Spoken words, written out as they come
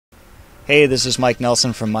Hey, this is Mike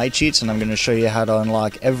Nelson from MyCheats, and I'm going to show you how to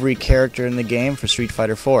unlock every character in the game for Street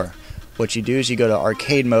Fighter 4. What you do is you go to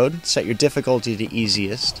arcade mode, set your difficulty to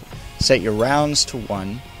easiest, set your rounds to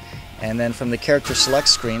 1, and then from the character select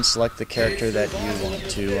screen, select the character that you want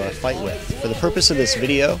to fight with. For the purpose of this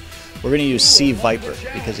video, we're going to use C Viper,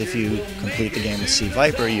 because if you complete the game with C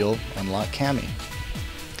Viper, you'll unlock Cammy.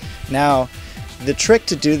 Now, the trick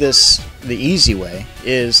to do this the easy way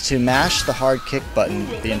is to mash the hard kick button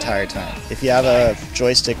the entire time. If you have a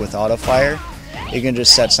joystick with autofire, you can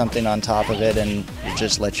just set something on top of it and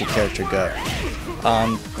just let your character go.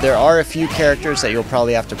 There are a few characters that you'll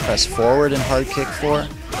probably have to press forward and hard kick for,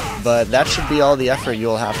 but that should be all the effort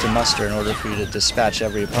you'll have to muster in order for you to dispatch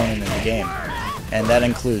every opponent in the game. And that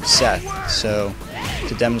includes Seth. So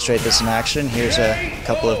to demonstrate this in action, here's a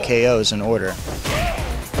couple of KOs in order.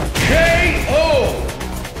 KO!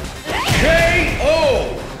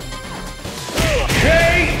 KO!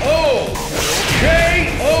 KO!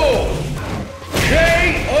 KO!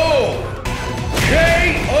 KO!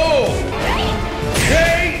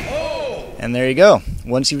 KO! And there you go.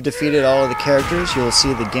 Once you've defeated all of the characters, you'll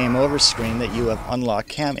see the game over screen that you have unlocked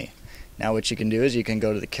Cammy. Now what you can do is you can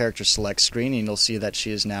go to the character select screen and you'll see that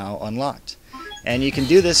she is now unlocked. And you can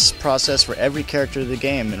do this process for every character of the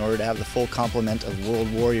game in order to have the full complement of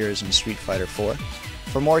World Warriors in Street Fighter 4.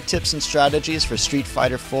 For more tips and strategies for Street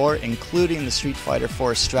Fighter 4, including the Street Fighter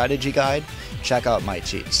 4 strategy guide, check out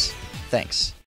MyCheats. Thanks.